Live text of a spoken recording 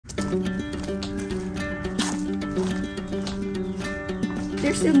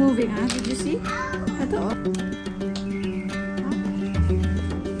They're still moving, huh? Did you see? Ito.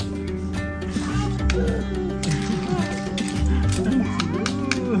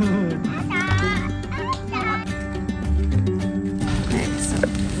 Okay, so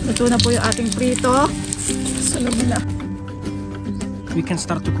luto na po yung ating prito. Sunog na. We can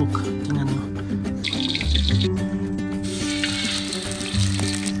start to cook. Tingnan nyo.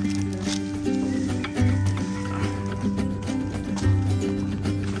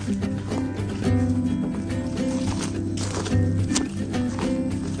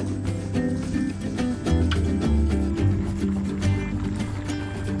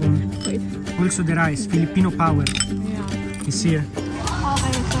 Also the rice, Filipino power. Yeah. Is here.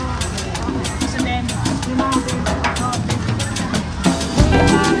 Okay, so then,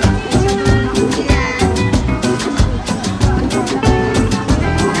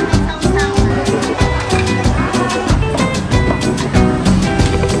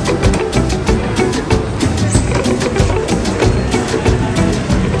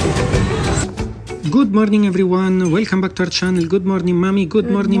 Good morning everyone, welcome back to our channel. Good morning mommy, good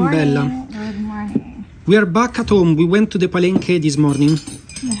morning Bella. We are back at home. We went to the Palenque this morning.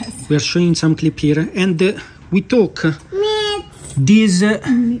 Yes. We are showing some clip here. And we took this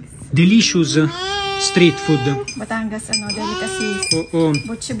delicious street food. Batangas delicacies.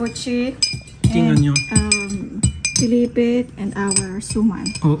 Bochi-bochi. Tingnan nyo. Pilipit and our suman.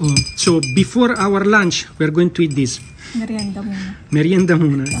 So before our lunch, we are going to eat this. Merienda muna. Merienda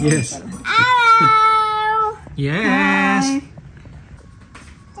muna, yes. Yes. Hi.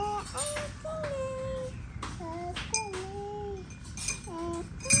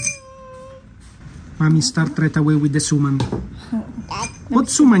 Mommy start right away with the suman. What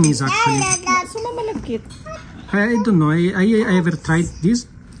suman is actually? Suman malagkit. I don't know. I ever tried this?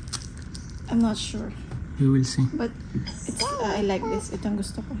 I'm not sure. You will see. But it's, I like this. Ito ang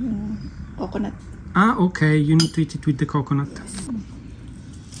gusto ko, yung coconut. Ah, okay. You need to eat it with the coconut.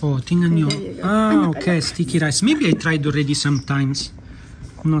 Oh, tingnan nyo. Ah, okay. Sticky rice. Maybe I tried already sometimes.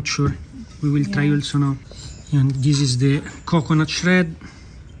 I'm not sure. We will try also now. And this is the coconut shred.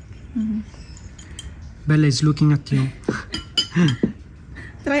 Bella is looking at you.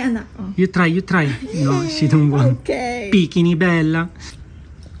 Try, anak. Oh. You try. No, she don't want. Okay. Pikini Bella.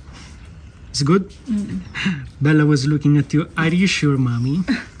 It's good? Bella was looking at you. Are you sure, mommy?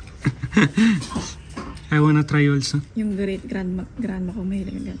 I wanna try also. Yung great grandma ko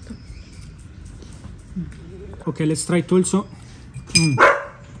mahilig na ganito. Okay, let's try it also.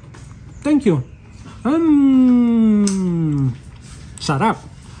 Thank you. Sarap.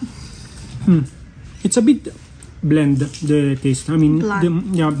 It's a bit bland, the taste. I mean,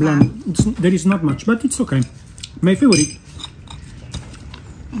 bland. There is not much, but it's okay. My favorite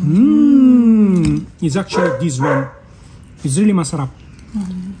is actually this one. It's really masarap.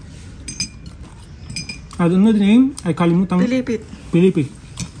 I don't know the name. I kalimutan. Pilipit. Pilipit.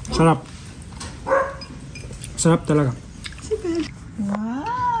 Sarap. Sarap talaga.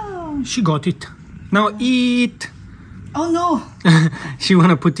 Wow. She got it. Now eat. Oh no. She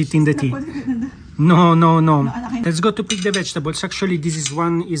wanna put it in the tea. No. Let's go to pick the vegetables. Actually, this is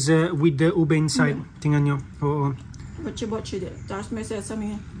one is with the ube inside. Tingnan nyo. Bochi-bochi there. Tapos may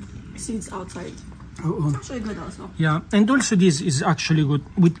sesame seeds outside. It's actually good also. Yeah, and also this is actually good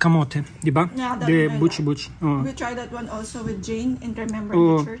with kamote, diba? Yeah, the buchi-buchi. We tried that one also with Jane in Remember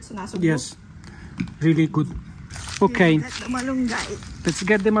the Church. So yes, really good. Okay, let's get let's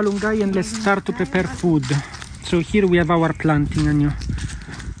get the malunggay. the malunggay and let's start to prepare food. So here we have our plant, tingnan nyo.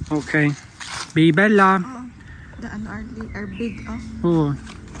 Okay. Baby Bella. The are big,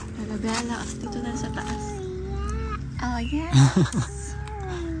 Bella, dito na sa taas. Oh, yes.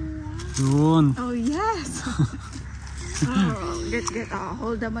 Yun. Oh, yes. Get.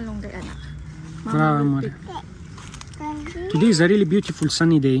 Hold the malunggay, anak. Today is a really beautiful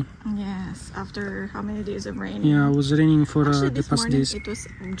sunny day. Yes, after how many days of rain? Yeah, it was raining for actually, the past days. It was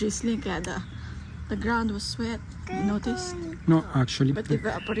drizzling, kaya the ground was wet. You noticed? No, actually. But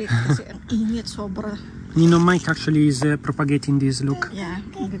evaporate kasi ang init sobra. Nino Mike actually is propagating this look. Yeah,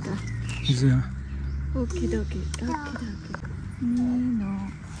 ganda. Okie-dokie. Nino.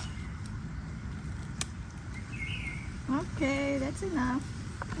 Okay, that's enough.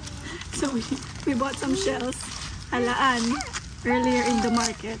 So we bought some shells, halaan, earlier in the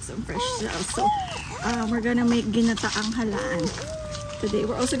market, some fresh shells. So we're gonna make ginataang halaan today.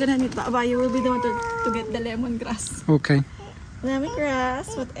 We're also gonna need, you will be the one to get the lemongrass. Okay.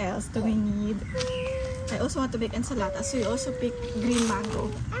 Lemongrass, what else do we need? I also want to make ensalada, so we also pick green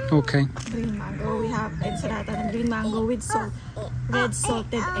mango. Okay. Green mango. We have ensalada and green mango with red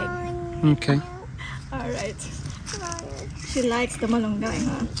salted egg. Okay. Alright. She likes the malunggay,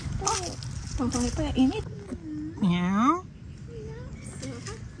 huh? Pangpangit pa, init. Yeah.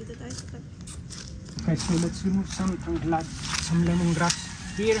 Okay, so let's remove some lemongrass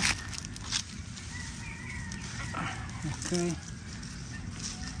here. Okay.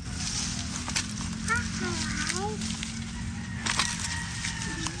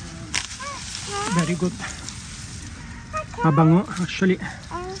 Very good. Mabango, actually.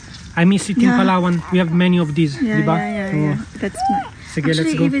 I miss it in Palawan. We have many of these, diba? Yeah. That's nice. Sige, actually,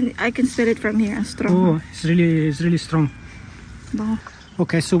 let's go. even I can smell it from here. Strong. Oh, it's really strong. Bango.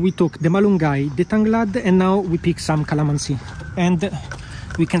 Okay, so we took the malunggay, the tanglad, and now we pick some calamansi. And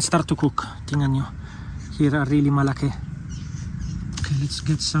we can start to cook. Tingnan nyo. Here are really malaki. Okay, let's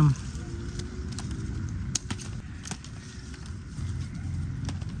get some.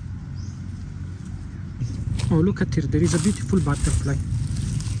 Oh, look at here. There is a beautiful butterfly.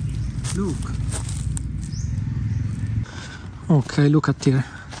 Look. Okay, look at here.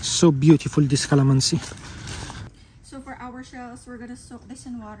 So beautiful, this calamansi. So for our shells, we're gonna soak this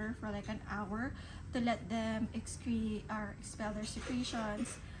in water for like an hour to let them expel their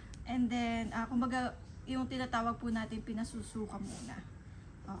secretions. And then, kumbaga, yung tinatawag po natin, pinasusuka muna.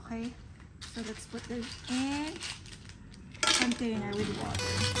 Okay? So let's put this in a container with water.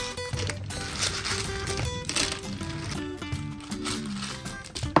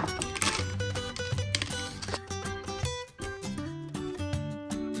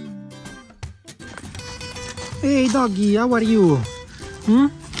 Hey doggy, how are you?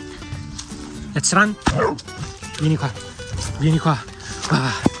 Let's run. Vieni qua. Vieni qua.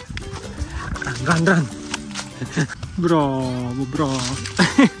 Ah. Run. Bravo.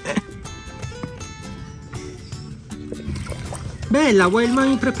 Bella, while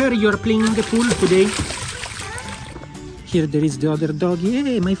mommy prepare, you are playing in the pool today. Here there is the other doggy.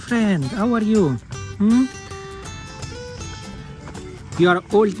 Hey, my friend, how are you? You are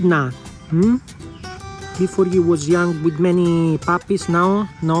old now. Before you was young with many puppies, now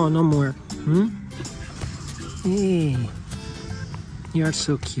no more. Hey, you are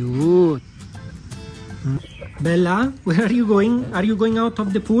so cute. Bella, where are you going? Are you going out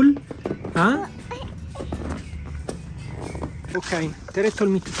of the pool? Huh? Okay, Tere told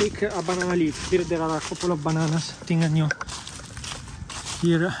me to take a banana leaf. Here there are a couple of bananas. Tingnan nyo.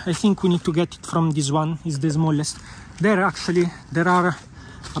 Here, I think we need to get it from this one. It's the smallest. There are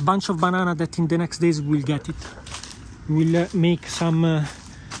a bunch of banana that in the next days we'll get it. We'll make some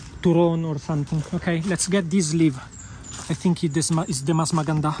turon or something. Okay, let's get this leaf. I think it is the mas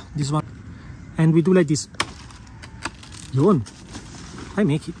maganda, this one. And we do like this. Yun. I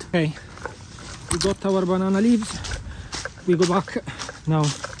make it. Okay, we got our banana leaves. We go back now.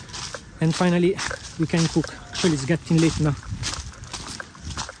 And finally, we can cook. Actually, it's getting late now.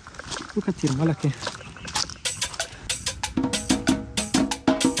 Look at here, malaki.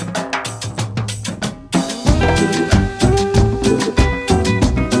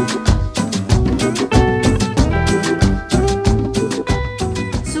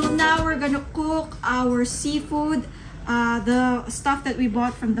 Our seafood, the stuff that we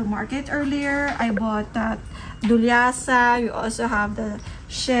bought from the market earlier. I bought dulyasa. We also have the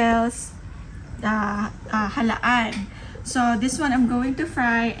shells, halaan. So this one I'm going to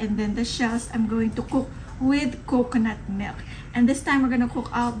fry, and then the shells I'm going to cook with coconut milk. And this time we're gonna cook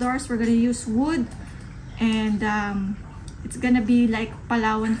outdoors. We're gonna use wood, and it's gonna be like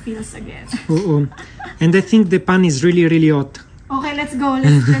Palawan feels again. And I think the pan is really hot. Okay, let's go.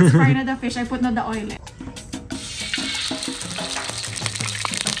 Let's fry na the fish. I put na the oil.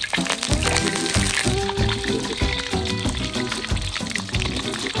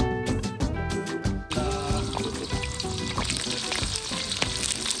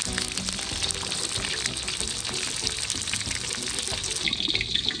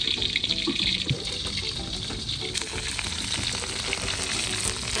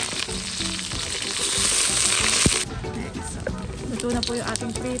 Ito na po yung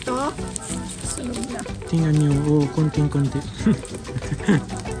ating prito. Sunog na. Tingnan nyo, konting-konti.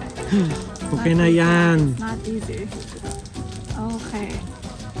 Okay na yan. Not easy. Okay.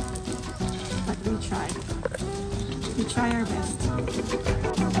 But we try. We try our best.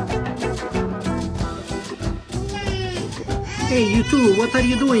 Hey, you two, what are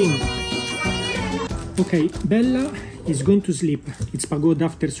you doing? Okay, Bella is going to sleep. It's pagod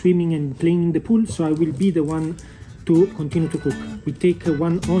after swimming and playing in the pool, so I will be the one to continue to cook. We take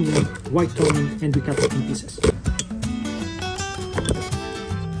one onion, white onion, and we cut it in pieces.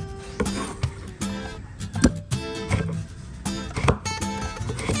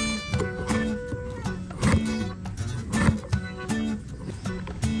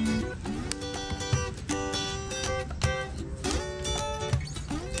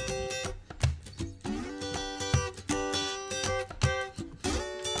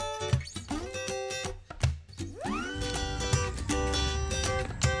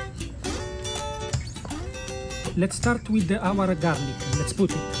 let's start with our garlic. Let's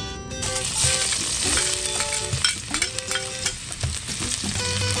put it.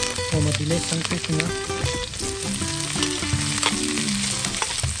 Oh, mabilis ang cooking, ha?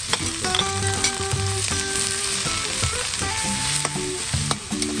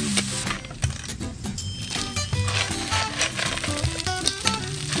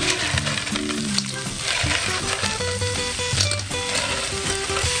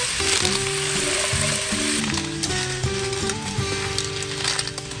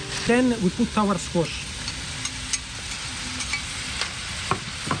 Then we put our squash.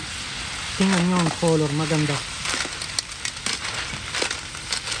 Tingnan nyo ang color, maganda.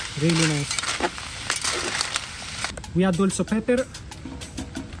 Really nice. We add also pepper.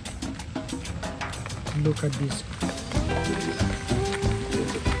 Look at this.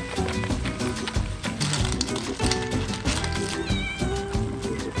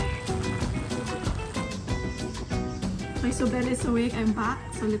 Okay, so Bella is awake. I'm back.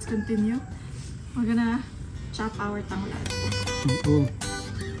 So let's continue. We're gonna chop our tanglad. Oh.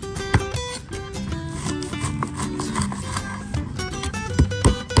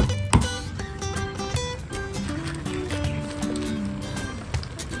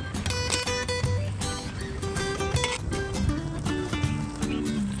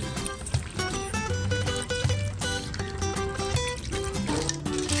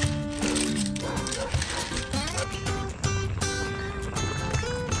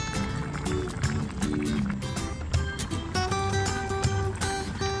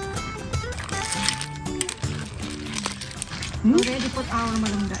 We already put our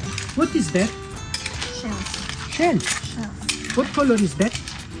malunggay. What is that? Shells. Shells. Shells. What color is that?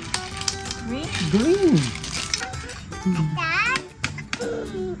 Green? Green.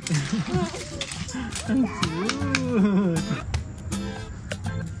 Thank you.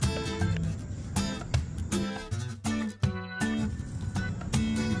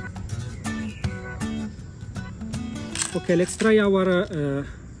 Okay, let's try our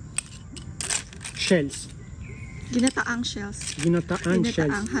shells. Ginataang shells. Ginataang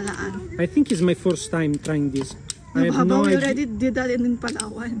shells. Ginataang halaan. I think it's my first time trying this. I have No, no we idea. already did that in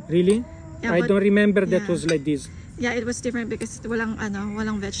Palawan. Really? Yeah, I but- don't remember that yeah. was like this. Yeah, it was different because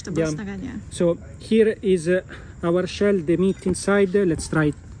walang vegetables Yeah. na ganyan. So here is our shell, the meat inside. Let's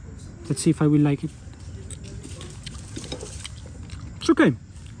try it. Let's see if I will like it. It's okay.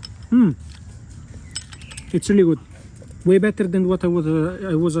 It's really good. Way better than what I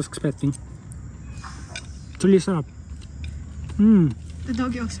was expecting. It's really sarap. The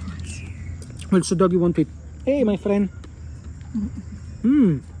doggy also wants. Also, doggy want it. Hey, my friend.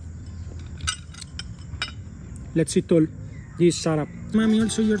 Let's eat all this sarap. Mommy,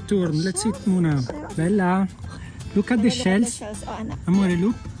 also your turn. Let's eat muna. Bella, look at the shells. Oh, anak. Amore,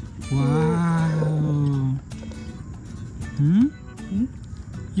 look. Wow.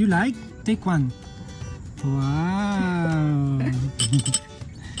 You like? Take one. Wow.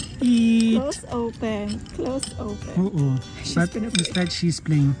 Eat. Close open. Close open. Oh. But instead she's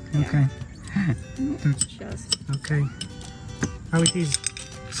playing. Okay. Shells. Okay. How it is?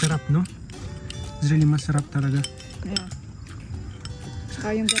 Sarap, no? It's really masarap talaga. Yeah.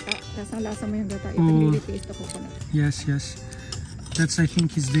 Saka yung gata. Tapos ang lasa mo yung gata. It Oh. really tastes the coconut. Yes. That's I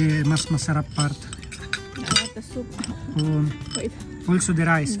think is the mas masarap part. I want the soup. Wait. Also the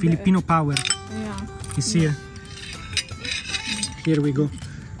rice. Filipino power Yeah. is here. Here we go.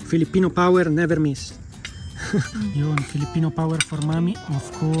 Filipino power never miss. Yun, Filipino power for mommy, of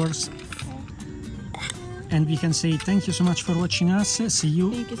course. And we can say thank you so much for watching us. See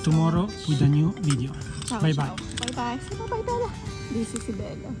you Thank you so tomorrow much. with a new video. Ciao, Bye ciao. bye. Bye bye. Say bye bye, Bella. This is si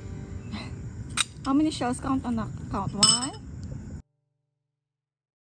Bella. How many shells count, anak? Count 1,